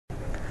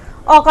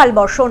অকাল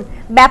বর্ষণ,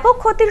 ব্যাপক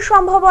ক্ষতির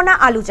সম্ভাবনা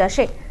আলু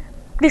চাষে।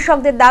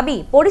 কৃষকদের দাবি,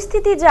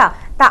 পরিস্থিতি যা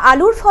তা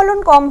আলুর ফলন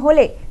কম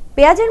হলে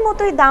পেঁয়াজের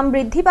মতোই দাম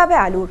বৃদ্ধি পাবে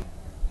আলুর।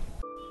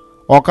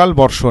 অকাল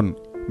বর্ষণ,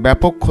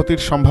 ব্যাপক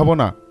ক্ষতির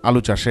সম্ভাবনা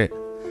আলু চাষে।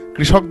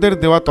 কৃষকদের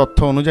দেওয়া তথ্য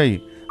অনুযায়ী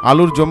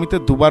আলুর জমিতে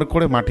দুবার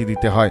করে মাটি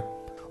দিতে হয়।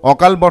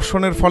 অকাল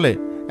বর্ষণের ফলে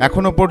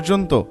এখনও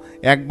পর্যন্ত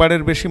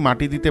একবারের বেশি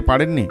মাটি দিতে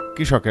পারেননি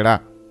কৃষকেরা।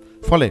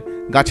 ফলে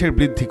গাছের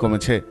বৃদ্ধি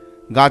কমেছে,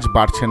 গাছ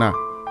বাড়ছে না।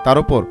 তার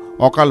উপর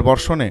অকাল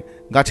বর্ষণে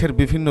গাছের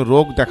বিভিন্ন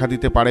রোগ দেখা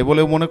দিতে পারে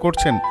বলেও মনে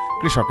করছেন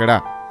কৃষকেরা।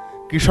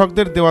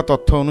 কৃষকদের দেওয়া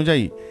তথ্য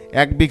অনুযায়ী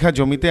 1 বিঘা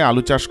জমিতে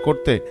আলু চাষ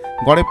করতে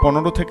গড়ে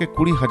 15 থেকে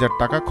 20 হাজার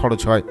টাকা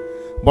খরচ হয়।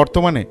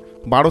 বর্তমানে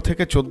 12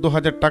 থেকে 14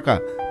 হাজার টাকা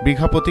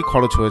বিঘা প্রতি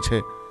খরচ হয়েছে।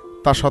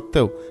 তা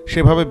সত্ত্বেও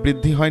সেভাবে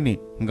বৃদ্ধি হয়নি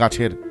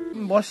গাছের।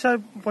 বর্ষায়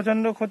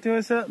প্রচন্ড ক্ষতি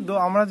হয়েছে।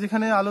 আমরা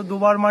যেখানে আলু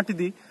দুবার মাটি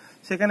দিই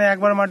সেখানে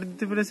একবার মাটি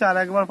দিতে পেরেছি, আর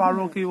একবার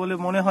পারবো কি বলে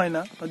মনে হয়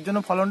না। ওর জন্য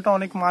ফলনটা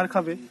অনেক মার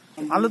খাবে।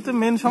 আলুতে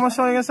মেন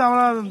সমস্যা হয়ে গেছে,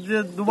 আমরা যে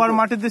দুবার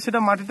মাটি দিই সেটা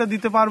মাটিটা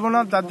দিতে পারবো না,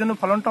 যার জন্য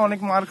ফলনটা অনেক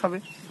মার খাবে,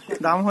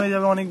 দাম হয়ে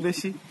যাবে অনেক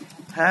বেশি।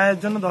 হ্যাঁ, এর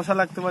জন্য দশা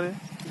লাগতে পারে।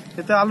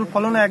 এতে আলুর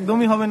ফলন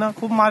একদমই হবে না,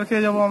 খুব মার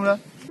খেয়ে যাবো আমরা।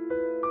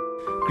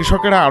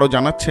 কৃষকেরা আরও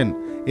জানাচ্ছেন,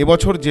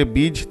 এবছর যে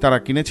বীজ তারা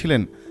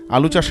কিনেছিলেন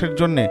আলু চাষের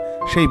জন্যে,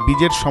 সেই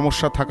বীজের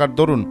সমস্যা থাকার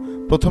দরুন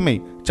প্রথমেই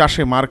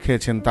চাষে মার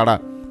খেয়েছেন তারা।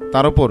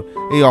 তার উপর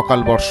এই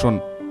অকাল বর্ষণ।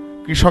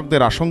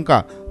 কৃষকদের আশঙ্কা,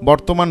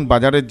 বর্তমান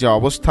বাজারের যে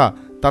অবস্থা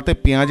তাতে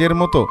পেঁয়াজের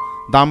মতো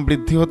দাম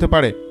বৃদ্ধি হতে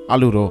পারে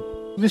আলুরও।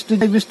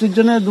 বৃষ্টির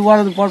জন্য দুবার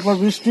পরপর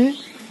বৃষ্টি,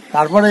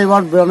 তারপরে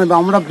এবার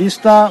আমরা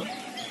বীজটা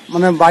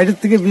বাইরের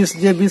থেকে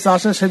যে বীজ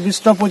আসে সেই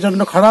বীজটা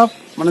প্রচন্ড খারাপ,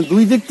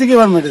 2 দিক থেকে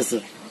এবার মেরেছে।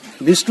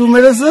 বীজটাও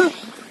মেরেছে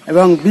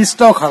এবং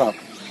বীজটাও খারাপ,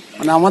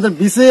 আমাদের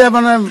বীজে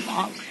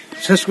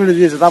শেষ করে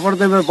দিয়েছে। তারপরে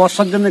তো এবার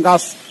বর্ষার জন্য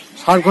গাছ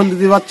সার খোল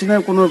দিতে পারছি না,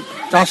 কোনো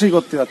চাষই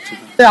করতে পারছি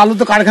না। আলু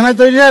তো কারখানায়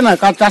তৈরি হয় না,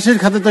 চাষির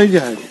খাতে তৈরি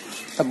হয়।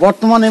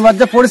 বর্তমান এবার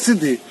যে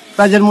পরিস্থিতি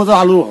তাদের মতো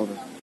আলু হবে।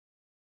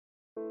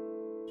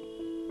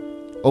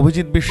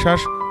 অভিজিৎ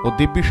বিশ্বাস ও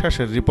দীপ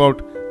বিশ্বাসের রিপোর্ট,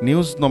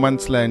 নিউজ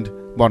নোম্যান্সল্যান্ড,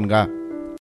 বনগাঁ।